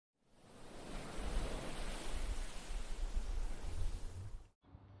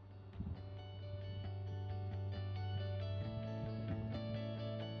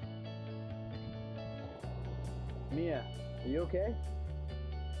Mia, are you okay?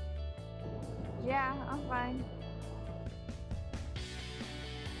 Yeah, I'm fine.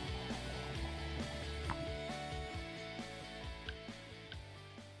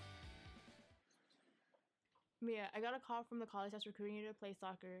 Mia, I got a call from the college that's recruiting you to play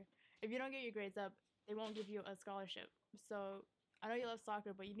soccer. If you don't get your grades up, they won't give you a scholarship. So I know you love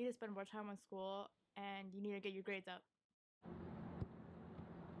soccer, but you need to spend more time on school and you need to get your grades up.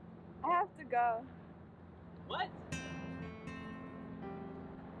 I have to go. What?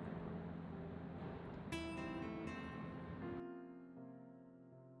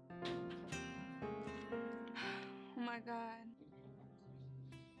 Oh my God.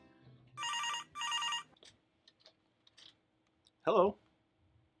 Hello.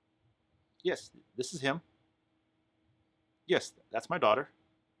 Yes, this is him. Yes, that's my daughter.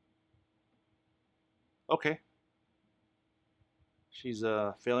 Okay. She's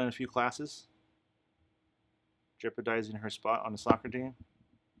failing a few classes, jeopardizing her spot on the soccer team.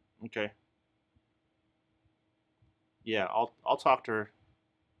 Okay. Yeah, I'll talk to her.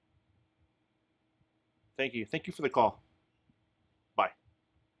 Thank you. Thank you for the call. Bye.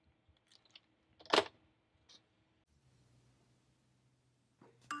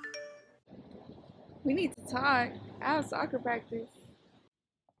 We need to talk. I have soccer practice.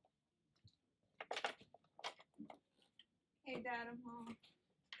 Hey, Dad, I'm home.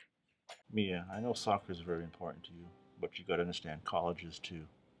 Mia, I know soccer is very important to you, but you got to understand college is too.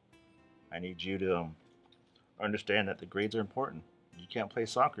 I need you to understand that the grades are important. You can't play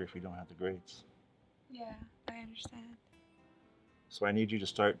soccer if you don't have the grades. Yeah, I understand. So I need you to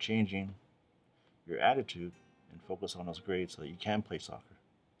start changing your attitude and focus on those grades so that you can play soccer.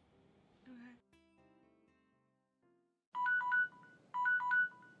 Okay.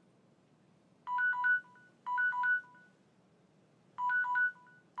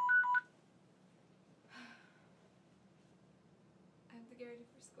 I have to get ready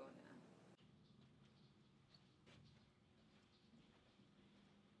for school now.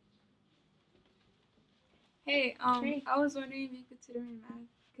 Hey, Hey. I was wondering if you could tutor me in math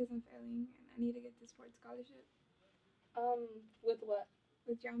because I'm failing and I need to get the sports scholarship With what?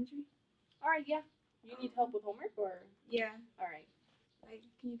 with geometry. Alright, yeah. You need help with homework or? Yeah, Alright. like,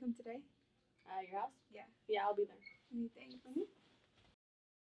 can you come today? Your house? Yeah. Yeah, I'll be there. Okay, thanks.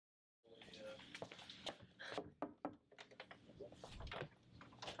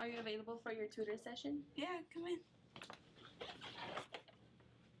 Are you available for your tutor session? Yeah, come in.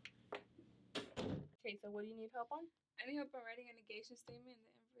 Okay, so what do you need help on? I need help on writing a negation statement and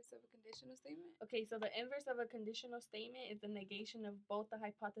the inverse of a conditional statement. Okay, so the inverse of a conditional statement is the negation of both the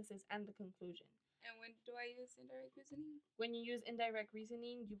hypothesis and the conclusion. And when do I use indirect reasoning? When you use indirect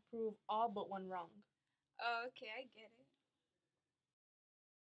reasoning, you prove all but one wrong. Oh, okay, I get it.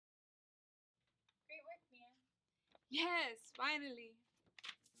 Great work, Mia. Yes, finally.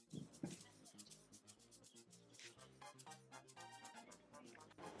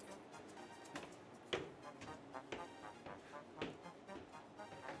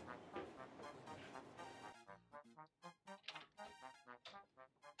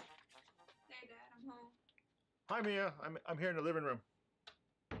 Hey, Dad, I'm home. Hi, Mia. I'm here in the living room.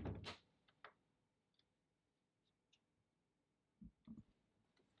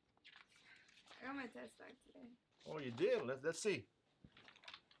 I got my test back today. Oh, you did. Let's see.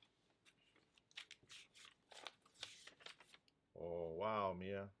 Oh, wow,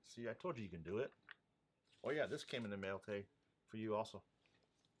 Mia. See, I told you can do it. Oh, yeah, this came in the mail today for you also.